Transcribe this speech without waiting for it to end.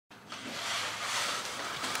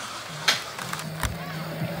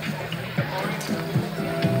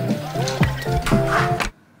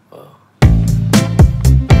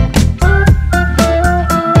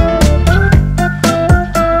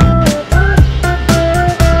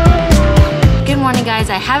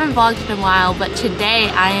haven't vlogged in a while, but today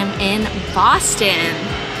I am in Boston.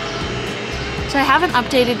 So I haven't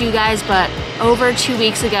updated you guys, but over 2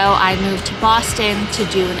 weeks ago I moved to Boston to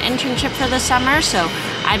do an internship for the summer. So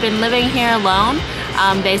I've been living here alone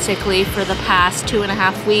basically for the past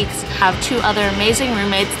 2.5 weeks. I have 2 other amazing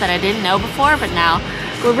roommates that I didn't know before, but now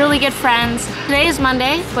we're really good friends. Today is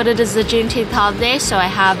Monday, but it is the Juneteenth holiday, so I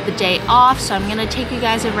have the day off. So I'm gonna take you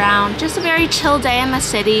guys around, just a very chill day in the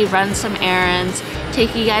city, run some errands,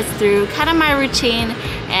 take you guys through kind of my routine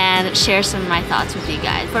and share some of my thoughts with you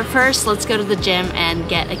guys. But first, let's go to the gym and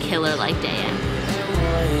get a killer-like day in.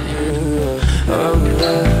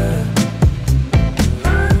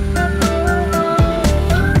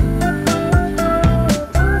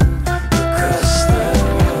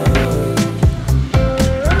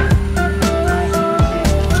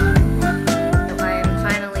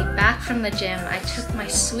 From the gym, I took my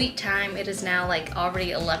sweet time. It is now like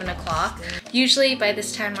already 11 o'clock. Usually by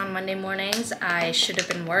this time on Monday mornings, I should have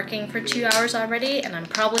been working for 2 hours already, and I'm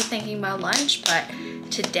probably thinking about lunch, but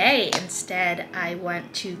today instead I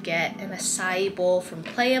went to get an acai bowl from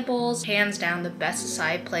Playables. Hands down the best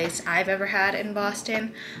acai place I've ever had in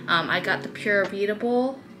Boston. I got the Pura Vida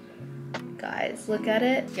bowl. Guys, look at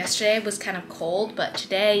it. Yesterday was kind of cold, but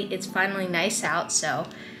today it's finally nice out, so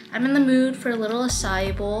I'm in the mood for a little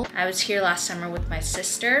acai bowl. I was here last summer with my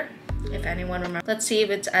sister, if anyone remembers. Let's see if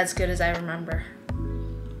it's as good as I remember.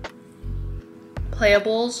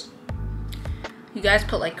 Playables. You guys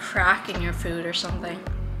put like crack in your food or something.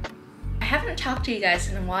 I haven't talked to you guys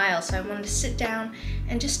in a while, so I wanted to sit down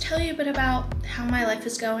and just tell you a bit about how my life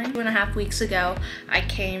is going. 2.5 weeks ago, I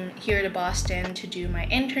came here to Boston to do my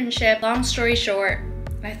internship. Long story short,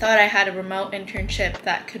 I thought I had a remote internship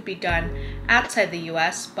that could be done outside the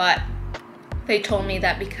US, but they told me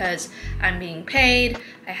that because I'm being paid,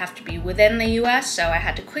 I have to be within the US, so I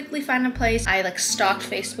had to quickly find a place. I like stalked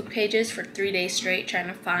Facebook pages for 3 days straight trying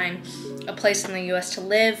to find a place in the US to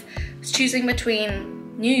live. I was choosing between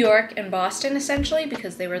New York and Boston essentially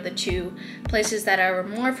because they were the 2 places that I were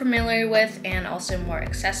more familiar with and also more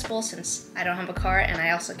accessible since I don't have a car and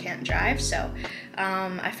I also can't drive. So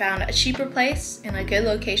I found a cheaper place in a good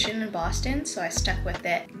location in Boston, so I stuck with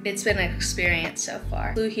it. It's been an experience so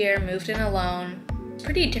far. Flew here, moved in alone.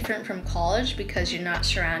 Pretty different from college because you're not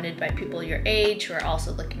surrounded by people your age who are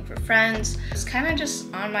also looking for friends. It's kind of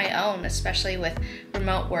just on my own, especially with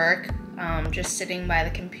remote work. Just sitting by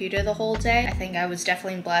the computer the whole day. I think I was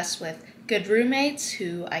definitely blessed with good roommates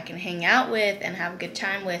who I can hang out with and have a good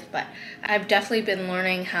time with, but I've definitely been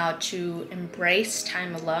learning how to embrace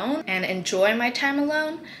time alone and enjoy my time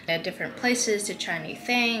alone at different places to try new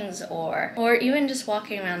things or even just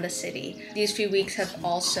walking around the city. These few weeks have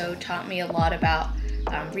also taught me a lot about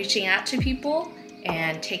reaching out to people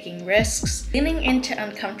and taking risks, getting into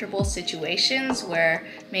uncomfortable situations where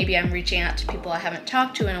maybe I'm reaching out to people I haven't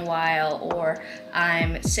talked to in a while, or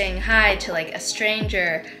I'm saying hi to like a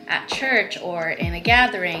stranger at church or in a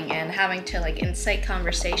gathering and having to like incite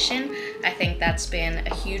conversation. I think that's been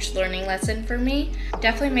a huge learning lesson for me.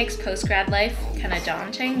 Definitely makes post-grad life kind of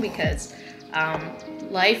daunting because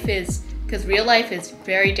real life is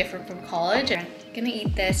very different from college. I'm gonna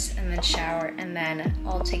eat this and then shower, and then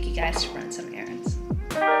I'll take you guys to run some errands.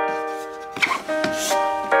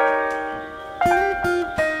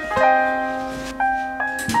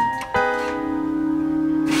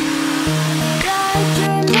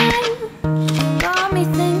 Got me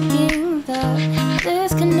thinking that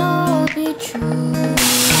this can all be true.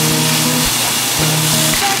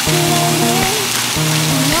 Speculating,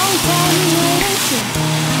 a long time waiting to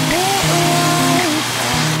hit right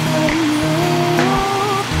from you.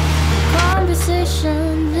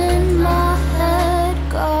 Conversations in my head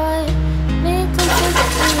got me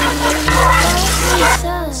confused.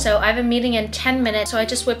 So I have a meeting in 10 minutes, so I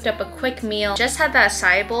just whipped up a quick meal. Just had that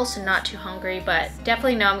acai bowl, so not too hungry, but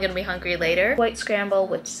definitely know I'm gonna be hungry later. White scramble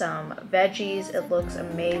with some veggies. It looks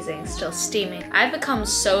amazing, still steaming. I've become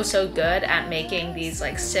so good at making these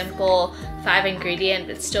like simple 5-ingredient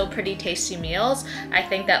but still pretty tasty meals. I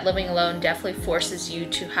think that living alone definitely forces you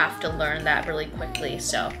to have to learn that really quickly,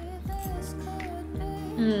 so.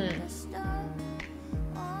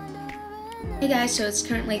 Hey guys, so it's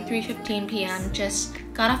currently 3:15 p.m. Just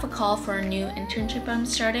got off a call for a new internship I'm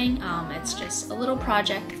starting. It's just a little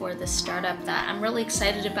project for the startup that I'm really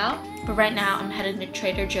excited about. But right now I'm headed to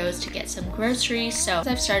Trader Joe's to get some groceries. So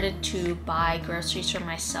I've started to buy groceries for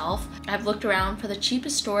myself. I've looked around for the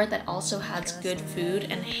cheapest store that also has good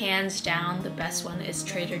food, and hands down the best one is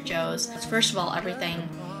Trader Joe's. First of all, everything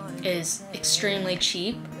is extremely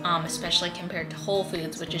cheap. especially compared to Whole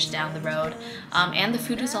Foods, which is down the road. And the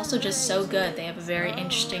food is also just so good. They have a very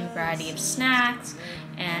interesting variety of snacks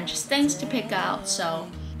and just things to pick out. So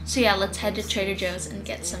yeah, let's head to Trader Joe's and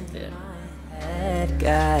get some food. That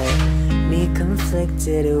got me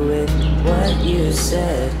conflicted with what you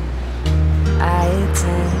said. I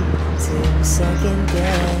tend to second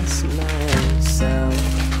guess myself,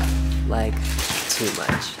 like, too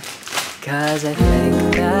much. 'Cause I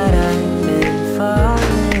think that I've been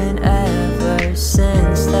falling ever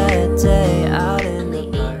since that day out in the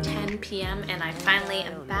park. 10 p.m. and I finally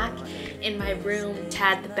am back in my room to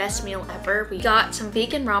had the best meal ever. We got some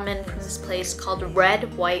vegan ramen from this place called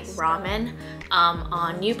Red White Ramen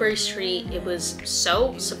on Newbury Street. It was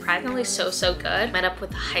surprisingly so good. Met up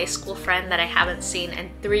with a high school friend that I haven't seen in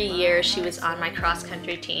 3 years. She was on my cross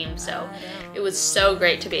country team, so it was so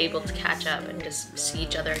great to be able to catch up and just see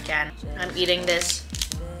each other again. I'm eating this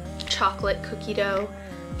chocolate cookie dough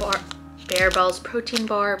Bear Bells protein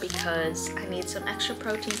bar because I need some extra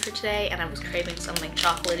protein for today and I was craving something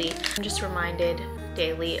chocolatey. I'm just reminded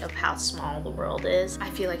daily of how small the world is. I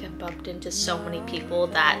feel like I've bumped into so many people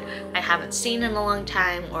that I haven't seen in a long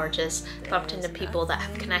time, or just bumped into people that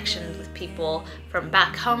have connections with people from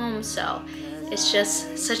back home. So it's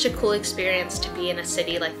just such a cool experience to be in a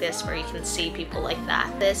city like this where you can see people like that.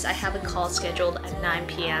 I have a call scheduled at 9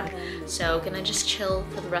 p.m. so gonna just chill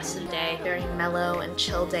for the rest of the day. Very mellow and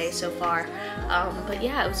chill day so far. But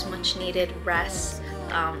yeah, it was much needed rest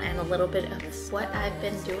and a little bit of what I've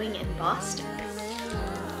been doing in Boston.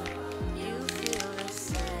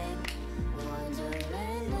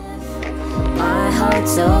 My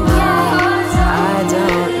heart's so